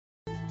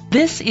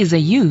This is a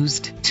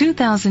used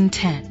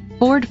 2010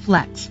 Ford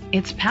Flex.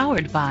 It's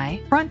powered by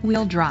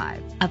front-wheel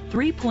drive, a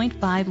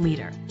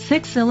 3.5-liter,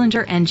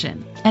 6-cylinder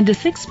engine, and a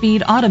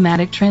 6-speed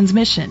automatic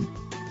transmission.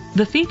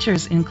 The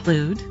features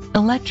include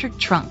electric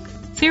trunk,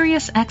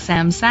 Sirius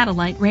XM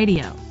satellite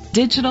radio,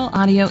 digital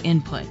audio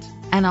input,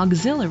 an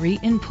auxiliary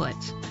input,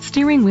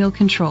 steering wheel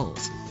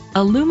controls,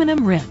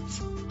 aluminum rims,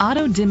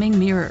 auto-dimming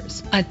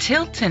mirrors, a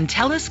tilt and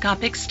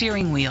telescopic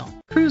steering wheel,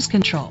 cruise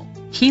control,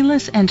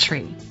 keyless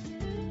entry.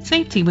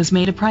 Safety was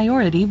made a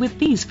priority with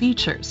these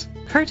features: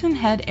 curtain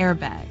head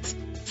airbags,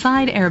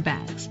 side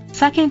airbags,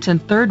 second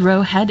and third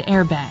row head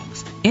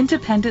airbags,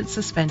 independent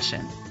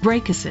suspension,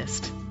 brake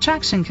assist,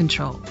 traction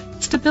control,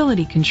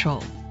 stability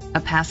control,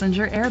 a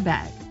passenger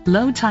airbag,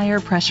 low tire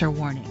pressure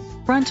warning,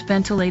 front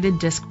ventilated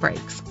disc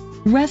brakes.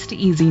 Rest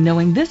easy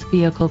knowing this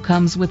vehicle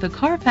comes with a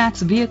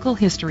Carfax Vehicle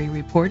History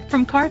Report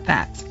from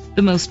Carfax,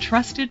 the most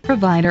trusted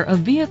provider of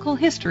vehicle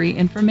history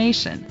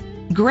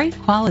information.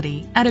 Great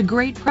quality at a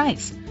great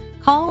price.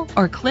 Call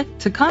or click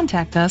to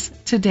contact us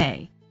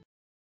today.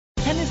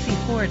 Hennessy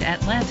Ford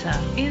Atlanta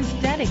is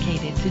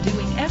dedicated to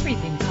doing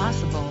everything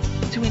possible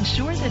to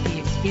ensure that the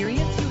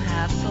experience you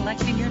have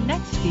selecting your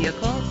next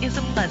vehicle is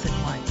a pleasant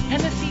one.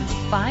 Hennessy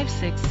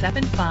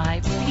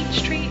 5675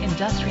 Peachtree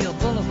Industrial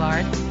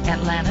Boulevard,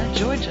 Atlanta,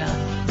 Georgia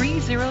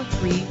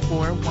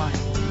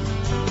 30341.